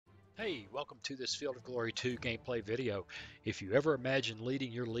Hey, welcome to this Field of Glory 2 gameplay video. If you ever imagine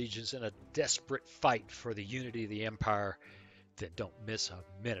leading your legions in a desperate fight for the unity of the Empire, then don't miss a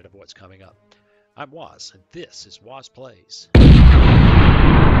minute of what's coming up. I'm Waz, and this is Waz Plays. Hey,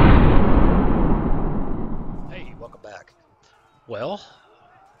 welcome back. Well,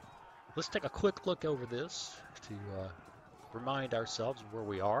 let's take a quick look over this to remind ourselves of where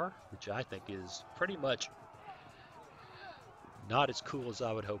we are, which I think is pretty much not as cool as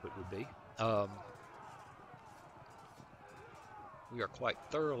I would hope it would be. We are quite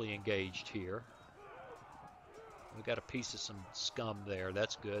thoroughly engaged here. We got a piece of some scum there.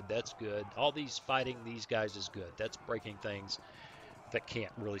 That's good. That's good. All these fighting these guys is good. That's breaking things that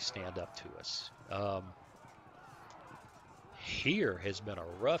can't really stand up to us. Here has been a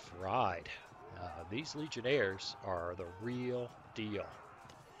rough ride. These Legionnaires are the real deal.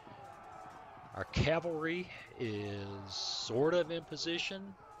 Our cavalry is sort of in position.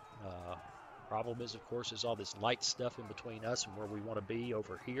 Problem is, of course, is all this light stuff in between us and where we want to be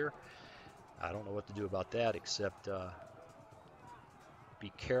over here. I don't know what to do about that except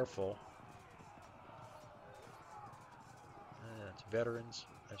be careful. That's veterans.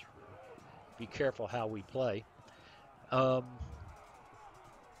 Be careful how we play.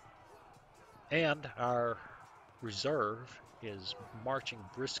 And our reserve is marching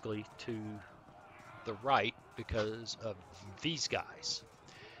briskly to the right because of these guys.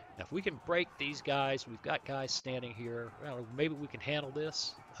 Now, if we can break these guys, we've got guys standing here. Well, maybe we can handle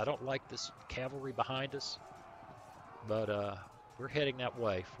this. I don't like this cavalry behind us, but we're heading that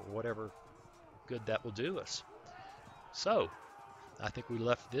way for whatever good that will do us. So, I think we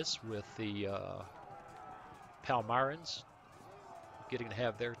left this with the Palmyrans getting to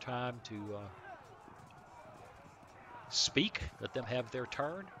have their time to speak. Let them have their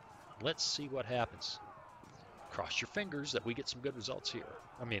turn. Let's see what happens. Cross your fingers that we get some good results here.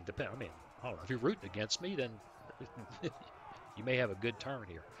 I don't know. If you're rooting against me, then you may have a good turn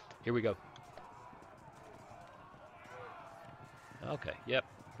here. Here we go. Okay, yep.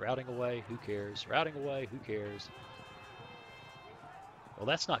 Routing away, who cares? Routing away, who cares? Well,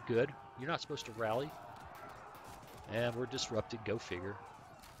 that's not good. You're not supposed to rally. And we're disrupted, go figure.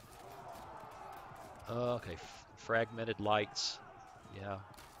 Okay, fragmented lights. Yeah.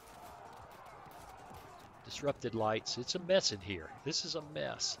 Disrupted lights. It's a mess in here. This is a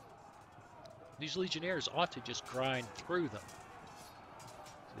mess. These Legionnaires ought to just grind through them.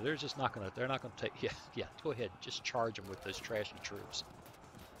 So they're just not gonna. They're not gonna take. Yeah. Go ahead. Just charge them with those trashy troops.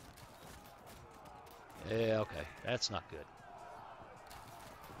 Yeah. Okay. That's not good.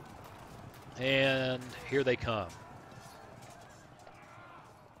 And here they come.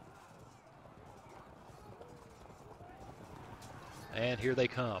 And here they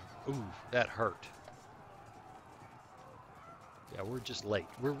come. Ooh, that hurt. Yeah, we're just late.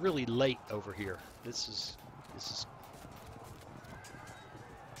 We're really late over here. This is.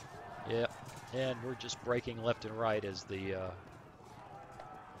 Yep. And we're just breaking left and right as the.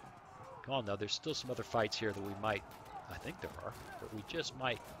 Come on, now. There's still some other fights here that we might. I think there are, but we just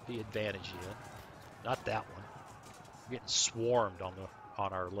might be advantaged in. Not that one. We're getting swarmed on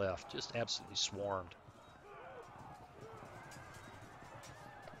our left. Just absolutely swarmed.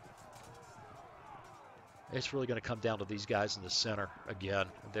 It's really going to come down to these guys in the center again.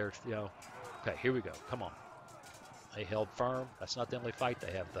 They're, okay, here we go. Come on. They held firm. That's not the only fight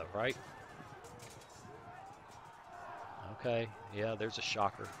they have, though, right? Okay, yeah, there's a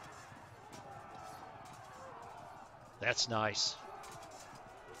shocker. That's nice.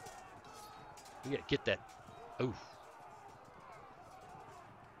 We got to get that. Ooh.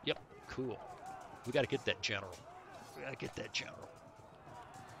 Yep, cool. We got to get that general. We got to get that general.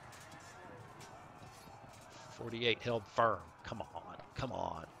 48 held firm. Come on. Come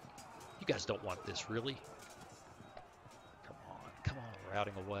on. You guys don't want this, really? Come on. Come on.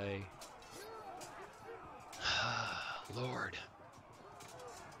 Routing away. Lord.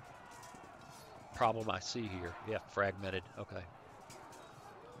 Problem I see here. Yeah, fragmented. Okay.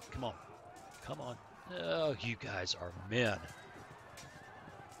 Come on. Come on. Oh, you guys are men.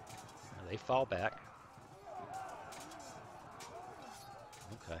 Now they fall back.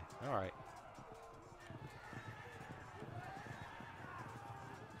 Okay. All right.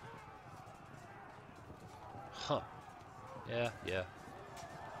 Huh. Yeah.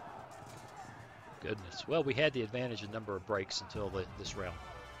 Goodness. Well, we had the advantage of number of breaks until this round.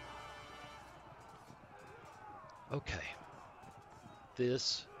 Okay.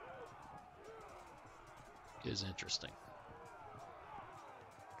 This is interesting.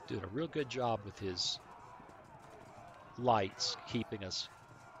 Doing a real good job with his lights, keeping us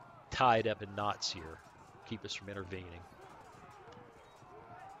tied up in knots here. Keep us from intervening.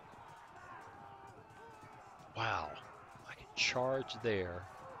 Wow. I can charge there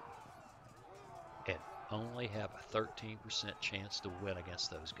and only have a 13% chance to win against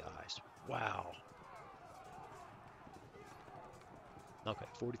those guys. Wow. Okay,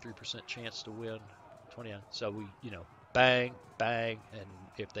 43% chance to win, 29. So we, bang, bang, and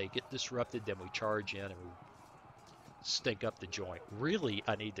if they get disrupted, then we charge in and we stink up the joint. Really,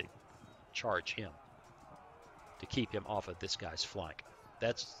 I need to charge him to keep him off of this guy's flank.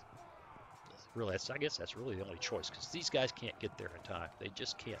 I guess that's really the only choice, because these guys can't get there in time. They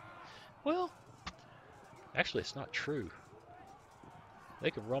just can't. Well, actually, it's not true.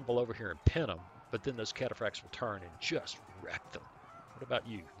 They can rumble over here and pin them, but then those cataphracts will turn and just wreck them. What about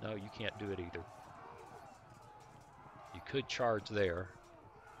you? No, you can't do it either. You could charge there.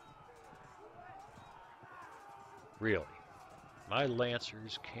 Really. My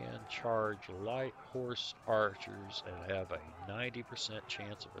lancers can charge light horse archers and have a 90%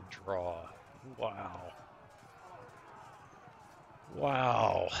 chance of a draw. Wow.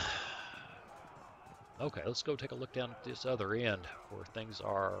 Wow. Okay, let's go take a look down at this other end where things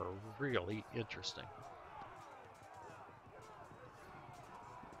are really interesting.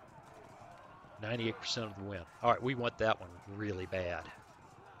 98% of the win. All right, we want that one really bad.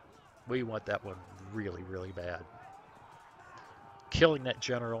 We want that one really, really bad. Killing that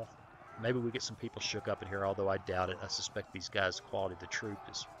general. Maybe we get some people shook up in here, although I doubt it. I suspect these guys' quality of the troop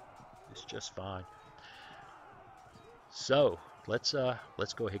is just fine. So let's go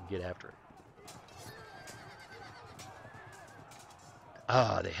ahead and get after it.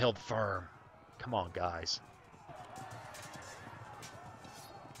 Ah, they held firm. Come on, guys.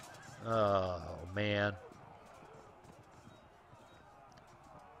 Oh, man.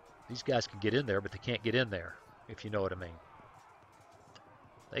 These guys can get in there, but they can't get in there, if you know what I mean.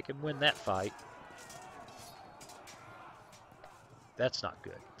 They can win that fight. That's not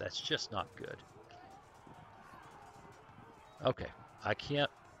good. That's just not good. Okay, I can't.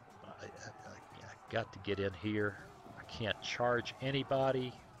 I got to get in here. I can't charge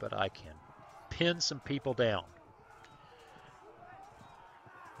anybody, but I can pin some people down.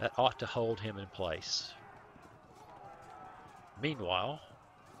 That ought to hold him in place. Meanwhile,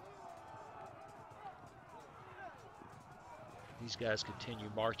 these guys continue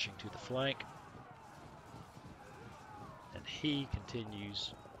marching to the flank, and he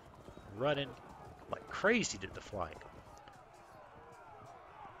continues running like crazy to the flank.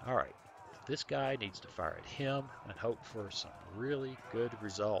 All right, this guy needs to fire at him and hope for some really good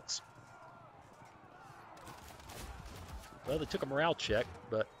results. Well, they took a morale check,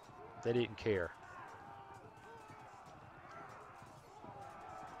 but they didn't care.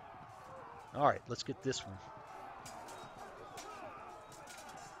 All right, let's get this one.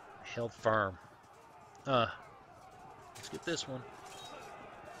 Held firm. Let's get this one.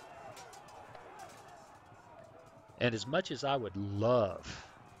 And as much as I would love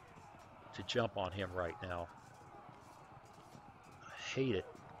to jump on him right now, I hate it.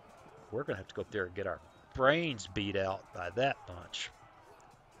 We're going to have to go up there and get our brains beat out by that bunch.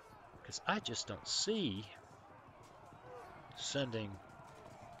 Because I just don't see sending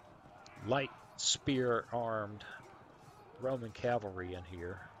light spear-armed Roman cavalry in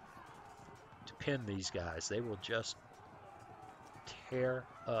here to pin these guys. They will just tear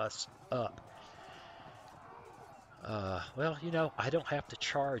us up. Well, I don't have to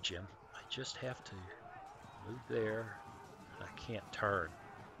charge him. I just have to move there. I can't turn.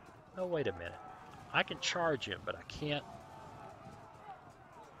 Oh, wait a minute. I can charge him, but I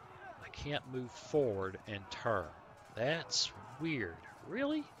can't move forward and turn. That's weird.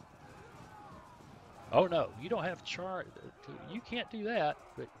 Really? Oh no, you don't have charge. You can't do that,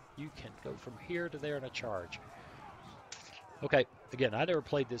 but you can go from here to there in a charge. Okay, again, I never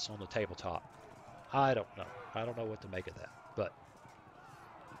played this on the tabletop. I don't know. I don't know what to make of that. But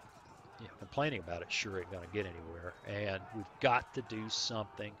complaining about it sure ain't going to get anywhere. And we've got to do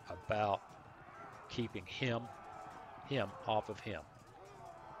something about keeping him off of him.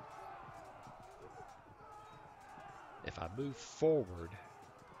 If I move forward,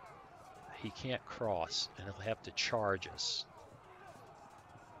 he can't cross, and he'll have to charge us.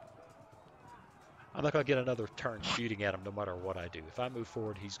 I'm not going to get another turn shooting at him no matter what I do. If I move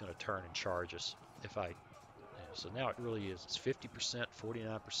forward, he's going to turn and charge us. So now it really is. It's 50%,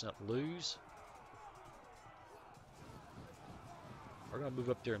 49% lose. We're going to move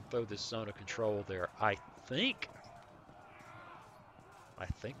up there and throw this zone of control there. I think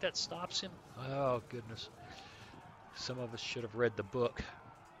that stops him. Oh, goodness. Some of us should have read the book.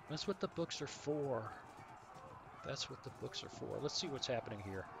 That's what the books are for. That's what the books are for. Let's see what's happening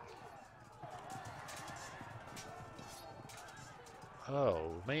here.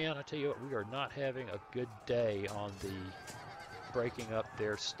 Oh, man, I tell you what, we are not having a good day on the breaking up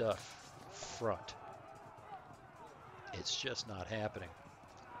their stuff front. It's just not happening.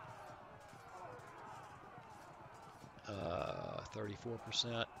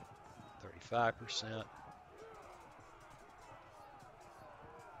 34%, 35%.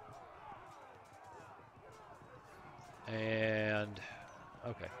 And,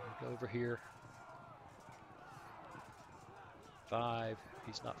 okay, we'll go over here. 5,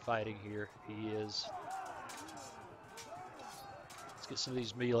 he's not fighting here. He is. Let's get some of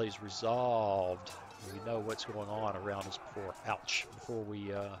these melees resolved. We know what's going on around us before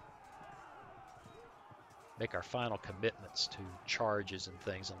we make our final commitments to charges and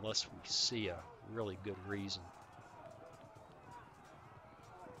things, unless we see a really good reason.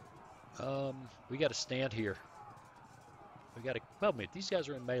 We got to stand here. We got to. Well, these guys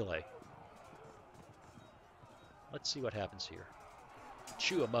are in melee. Let's see what happens here.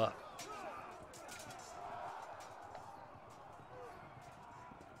 Chew them up.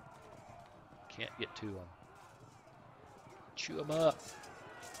 Can't get to them. Chew them up.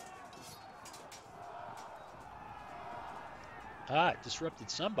 Ah, it disrupted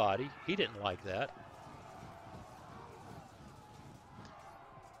somebody. He didn't like that.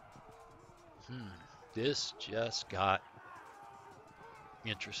 This just got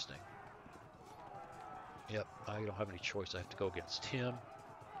interesting. Yep, I don't have any choice. I have to go against him.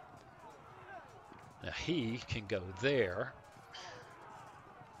 Now he can go there.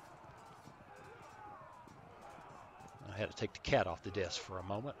 I had to take the cat off the desk for a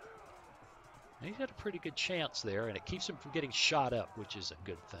moment. He's had a pretty good chance there, and it keeps him from getting shot up, which is a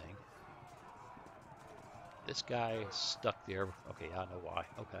good thing. This guy is stuck there. Okay, I know why.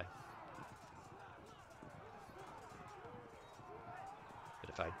 Okay. But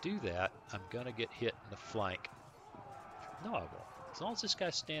if I do that, I'm going to get hit in the flank. No, I won't. As long as this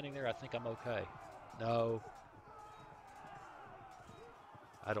guy's standing there, I think I'm okay. No.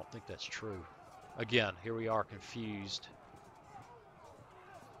 I don't think that's true. Again, here we are confused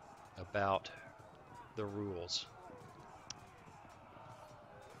about the rules.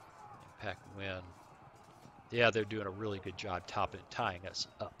 Impact wind. Yeah, they're doing a really good job tying us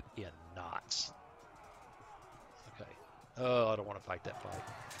up in knots. Okay. Oh, I don't want to fight that fight.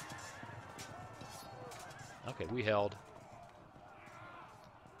 Okay, we held.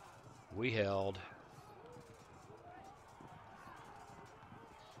 We held.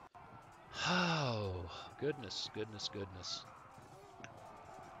 Oh, goodness, goodness, goodness.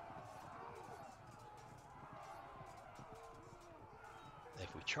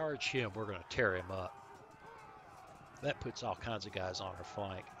 If we charge him, we're going to tear him up. That puts all kinds of guys on our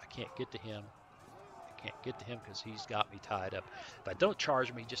flank. I can't get to him. I can't get to him because he's got me tied up. If I don't charge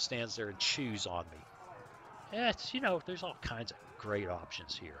him, he just stands there and chews on me. Yeah, it's, you know, there's all kinds of great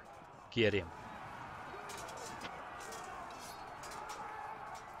options here. Get him.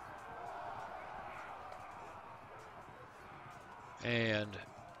 And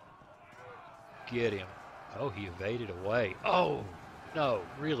get him. Oh, he evaded away. Oh, no,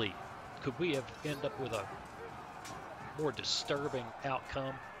 really? Could we have ended up with a more disturbing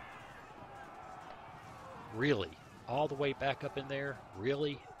outcome? Really? All the way back up in there?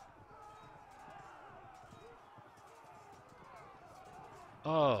 Really?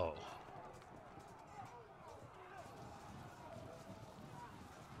 Oh.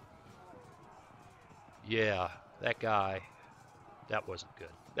 Yeah, that guy, that wasn't good.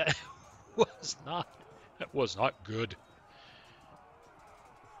 That was not good.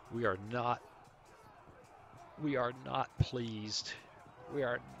 We are not pleased. We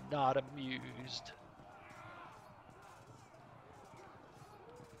are not amused.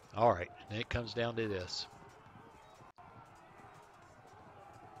 All right, and it comes down to this.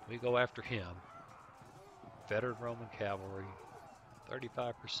 We go after him. Veteran Roman cavalry,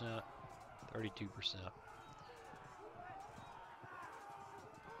 35%, 32%.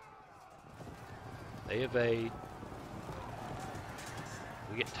 They evade.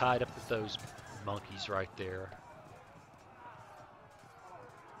 We get tied up with those monkeys right there.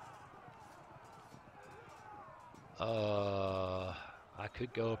 I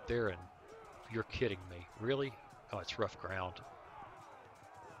could go up there and... You're kidding me. Really? Oh, it's rough ground.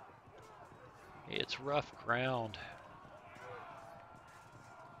 It's rough ground.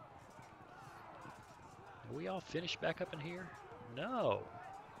 Are we all finished back up in here? No.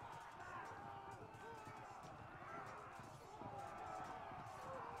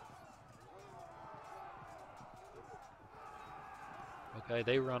 Okay,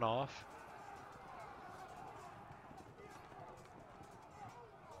 they run off.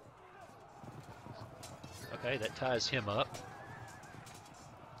 Okay, that ties him up.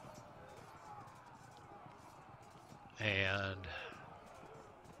 And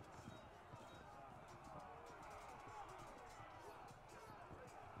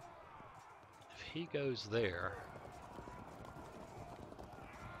if he goes there,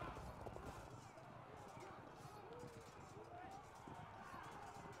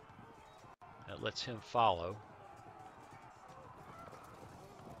 that lets him follow.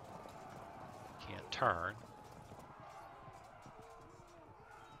 Can't turn.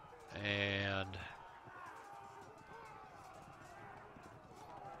 And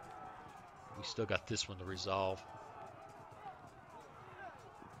we still got this one to resolve.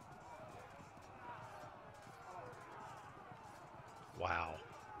 Wow.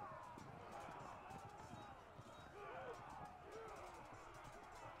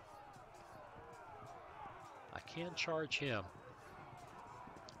 I can charge him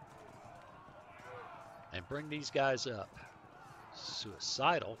and bring these guys up.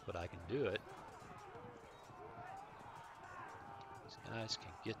 Suicidal, but I can do it. These guys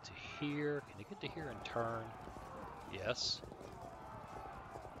can get to here. Can they get to here and turn? Yes.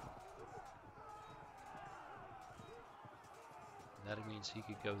 And that means he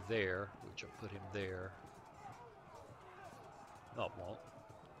could go there, which will put him there. No, it won't.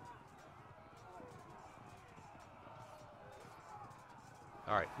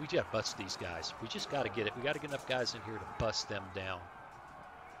 All right, we got to bust these guys. We just got to get it. We got to get enough guys in here to bust them down.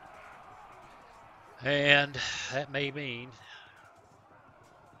 And that may mean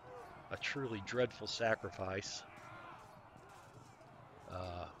a truly dreadful sacrifice.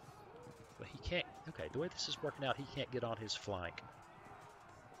 But he can't. Okay, the way this is working out, he can't get on his flank.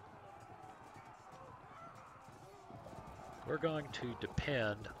 We're going to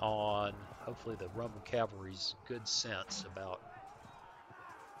depend on, hopefully, the Roman cavalry's good sense about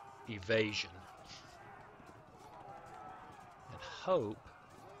evasion, and hope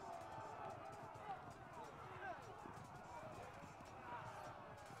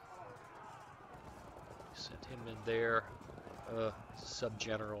sent him in there,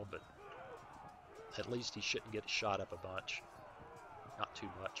 sub-general, but at least he shouldn't get shot up a bunch, not too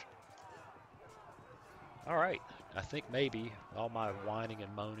much. All right, I think maybe all my whining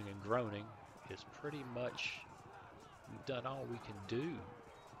and moaning and groaning is pretty much, we've done all we can do.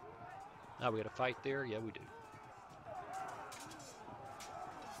 Now we got to fight there? Yeah, we do.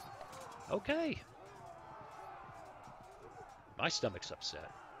 Okay. My stomach's upset.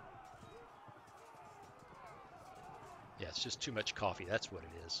 Yeah, it's just too much coffee. That's what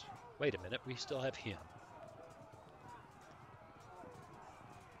it is. Wait a minute. We still have him.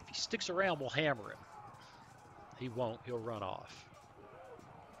 If he sticks around, we'll hammer him. He won't. He'll run off.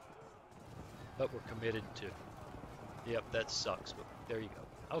 But we're committed to. Yep, that sucks. But there you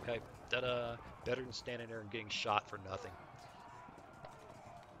go. Okay. Ta-da. Better than standing there and getting shot for nothing.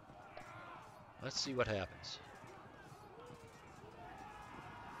 Let's see what happens.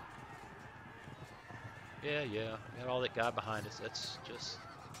 Yeah, got all that guy behind us. That's just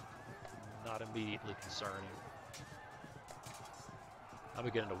not immediately concerning. I'm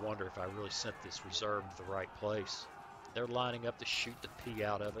beginning to wonder if I really sent this reserve to the right place. They're lining up to shoot the pea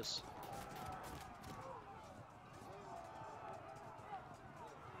out of us.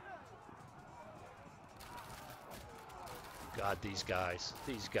 God, these guys.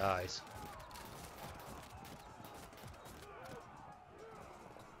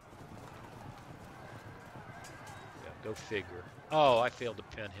 Go figure. Oh, I failed to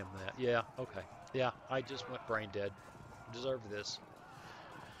pin him that. Yeah, okay. Yeah, I just went brain dead. Deserve this.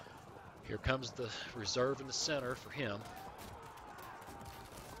 Here comes the reserve in the center for him.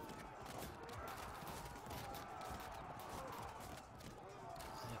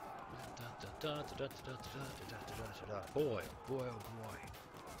 Boy, oh boy.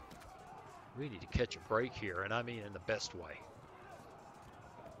 We need to catch a break here, and I mean in the best way.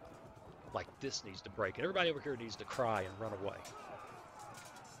 Like this needs to break, and everybody over here needs to cry and run away.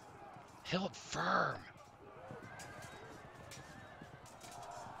 Held firm.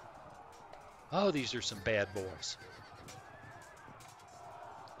 Oh, these are some bad boys.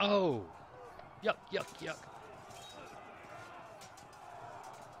 Oh, yuck.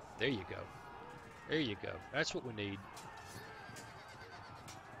 There you go. That's what we need.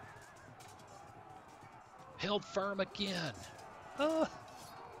 Held firm again. Oh.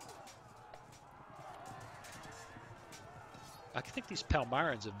 I think these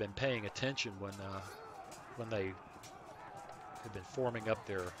Palmyrans have been paying attention when they have been forming up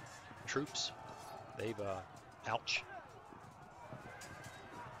their troops. They've, ouch.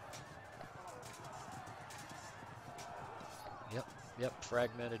 Yep,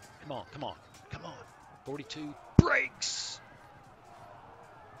 fragmented. Come on. 42 breaks.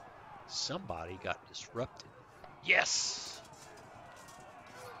 Somebody got disrupted. Yes!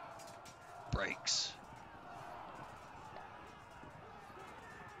 Breaks.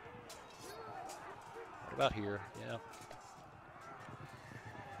 What about here? Yeah.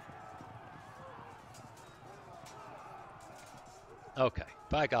 Okay.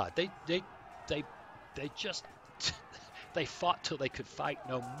 By God, they just they fought till they could fight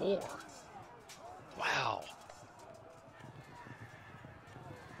no more. Wow.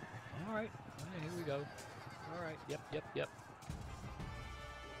 All right. Here we go. All right. Yep.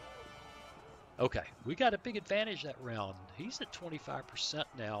 Okay, we got a big advantage that round. He's at 25%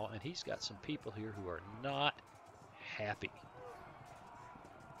 now, and he's got some people here who are not happy.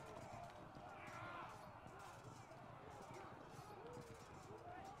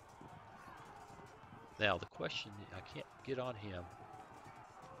 Now, the question, I can't get on him.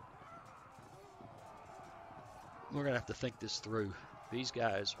 We're going to have to think this through. These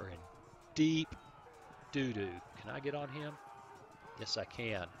guys are in deep doo-doo. Can I get on him? Yes, I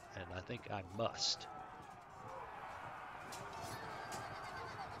can, and I think I must.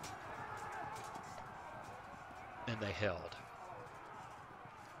 And they held.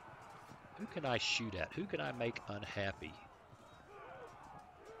 Who can I shoot at? Who can I make unhappy?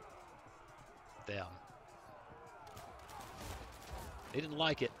 Them. They didn't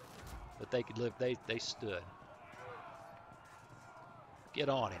like it, but they could live. They stood. Get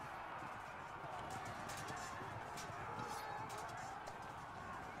on him.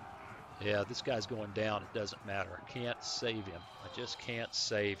 Yeah, this guy's going down. It doesn't matter. I can't save him. I just can't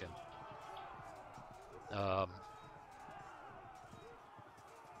save him.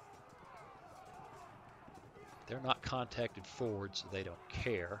 They're not contacted forward, so they don't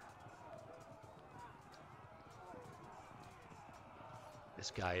care.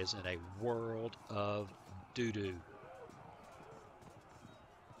 This guy is in a world of doo-doo.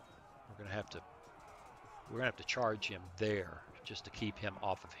 We're gonna have to charge him there just to keep him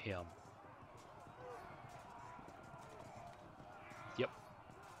off of him. Yep.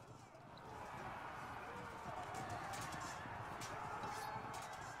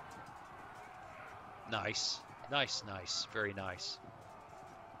 Nice. Nice. Very nice.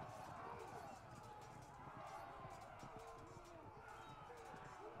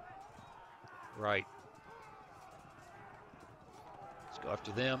 Right. Let's go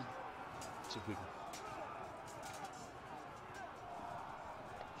after them. See if we can.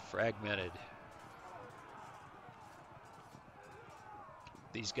 Fragmented.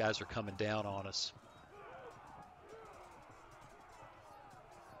 These guys are coming down on us.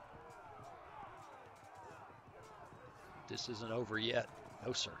 This isn't over yet.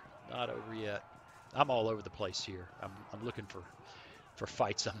 No, sir. Not over yet. I'm all over the place here. I'm looking for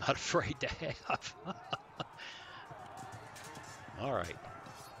fights I'm not afraid to have. All right.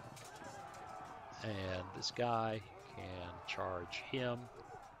 And this guy can charge him.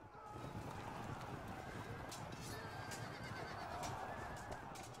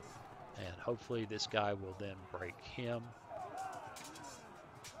 And hopefully this guy will then break him.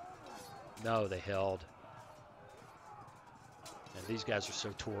 No, they held. And these guys are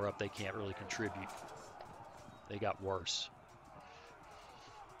so tore up they can't really contribute. They got worse.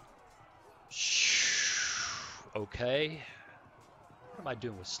 Okay. What am I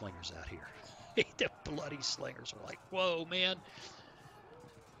doing with slingers out here? The bloody slingers are like, whoa, man.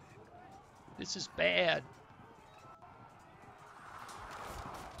 This is bad.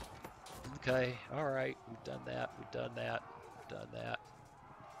 Okay, all right. We've done that.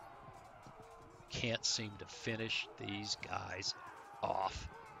 Can't seem to finish these guys off.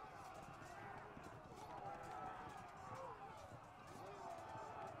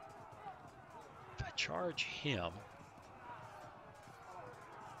 If I charge him,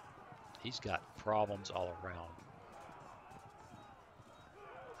 he's got problems all around.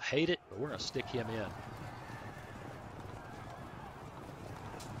 I hate it, but we're going to stick him in.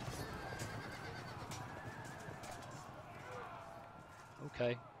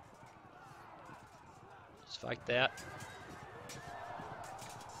 Okay. Let's fight that.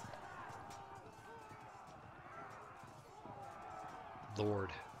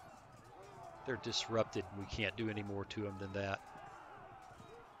 Lord. They're disrupted. We can't do any more to them than that.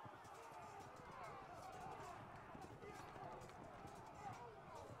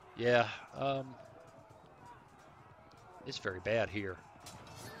 Yeah, it's very bad here.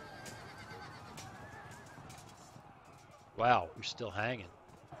 Wow, we're still hanging.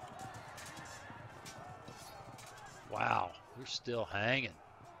 Wow, we're still hanging.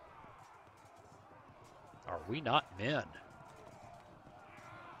 Are we not men?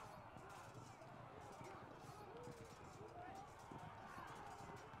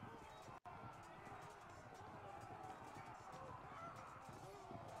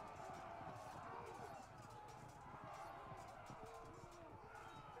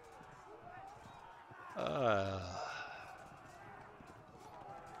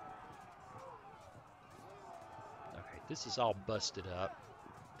 This is all busted up.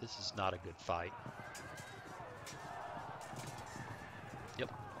 This is not a good fight. Yep.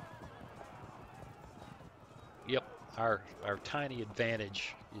 Yep. Our tiny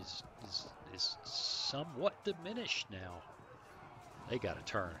advantage is somewhat diminished now. They got to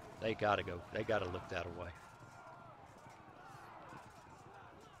turn. They got to go. They got to look that away.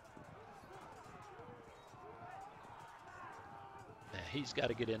 Now he's got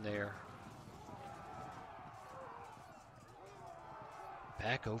to get in there.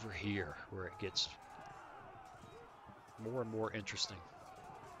 Back over here where it gets more and more interesting.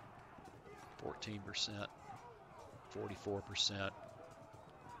 14%, 44%. I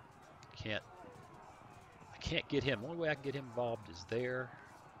can't get him. The only way I can get him involved is there.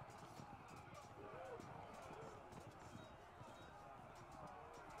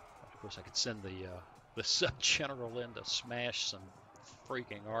 Of course, I could send the sub-general in to smash some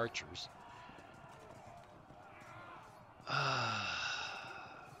freaking archers.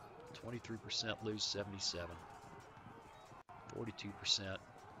 23% lose 77. 42%.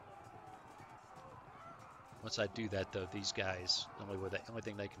 Once I do that, though, these guys, the only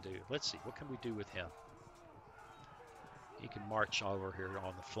thing they can do. Let's see, what can we do with him? He can march over here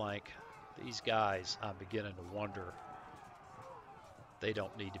on the flank. These guys, I'm beginning to wonder. They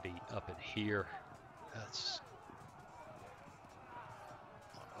don't need to be up in here. That's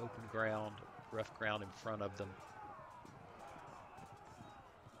on open ground, rough ground in front of them.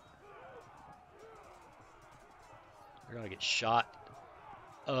 They're going to get shot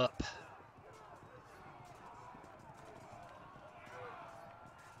up.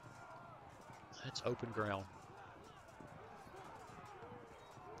 It's open ground.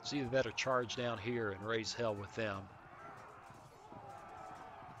 It's either that or charge down here and raise hell with them.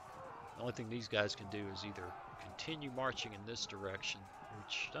 The only thing these guys can do is either continue marching in this direction,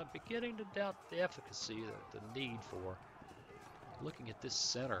 which I'm beginning to doubt the efficacy, the need for. Looking at this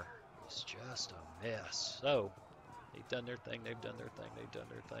center is just a mess. So, they've done their thing, they've done their thing, they've done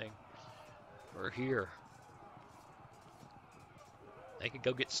their thing. We're here. They could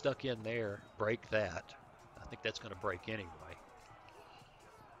go get stuck in there, break that. I think that's going to break anyway.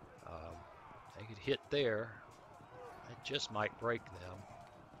 They could hit there. It just might break them.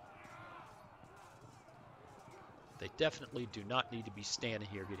 They definitely do not need to be standing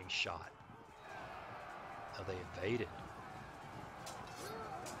here getting shot. Now they evaded.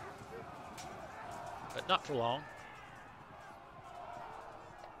 But not for long.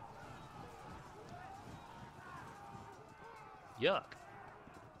 Yuck.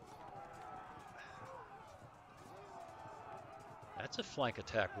 That's a flank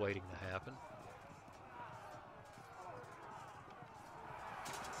attack waiting to happen.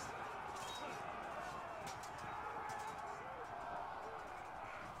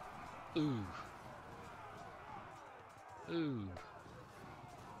 Ooh. Ooh.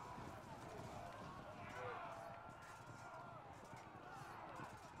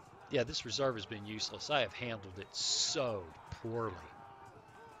 Yeah, this reserve has been useless. I have handled it so poorly.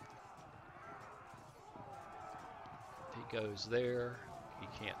 He goes there. He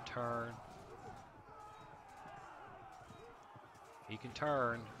can't turn. He can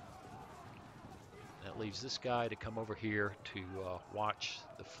turn. That leaves this guy to come over here to watch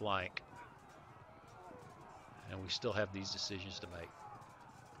the flank. And we still have these decisions to make.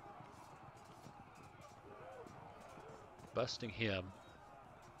 Busting him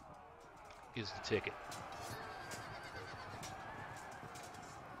is the ticket.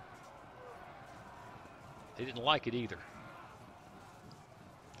 They didn't like it either.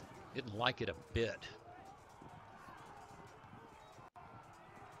 Didn't like it a bit.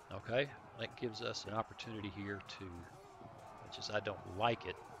 Okay, that gives us an opportunity here to, much as I don't like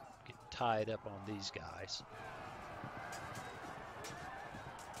it, get tied up on these guys.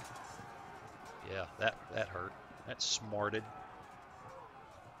 Yeah, that hurt. That smarted.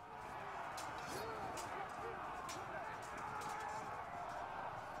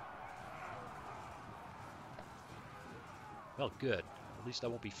 Well, good. At least I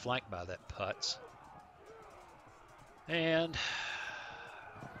won't be flanked by that putz. And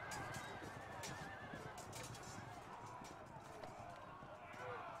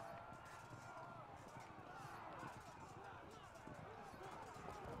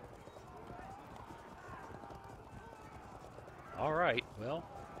all right, well,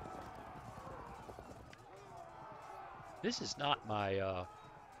 this is not my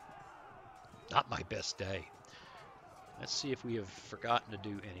best day. Let's see if we have forgotten to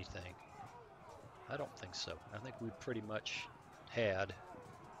do anything. I don't think so. I think we pretty much had.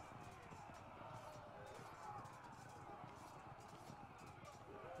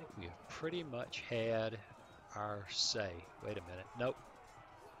 I think we have pretty much had our say. Wait a minute. Nope.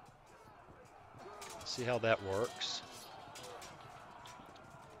 See how that works.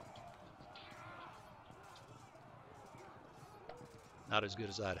 Not as good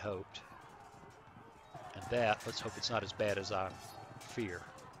as I'd hoped. And that, let's hope it's not as bad as I fear.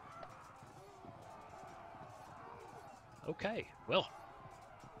 Okay, well,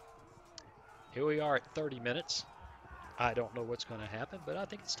 here we are at 30 minutes. I don't know what's going to happen, but I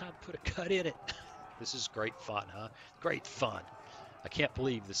think it's time to put a cut in it. This is great fun, huh? Great fun. I can't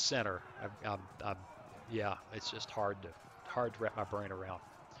believe the center. Yeah, it's just hard to wrap my brain around.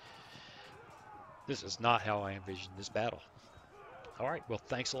 This is not how I envisioned this battle. All right, well,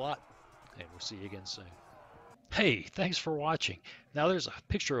 thanks a lot, and we'll see you again soon. Hey, thanks for watching. Now there's a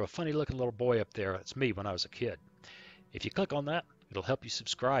picture of a funny looking little boy up there. That's me when I was a kid. If you click on that, it'll help you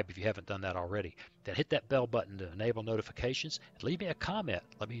subscribe if you haven't done that already. Then hit that bell button to enable notifications and leave me a comment.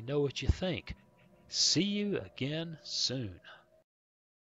 Let me know what you think. See you again soon.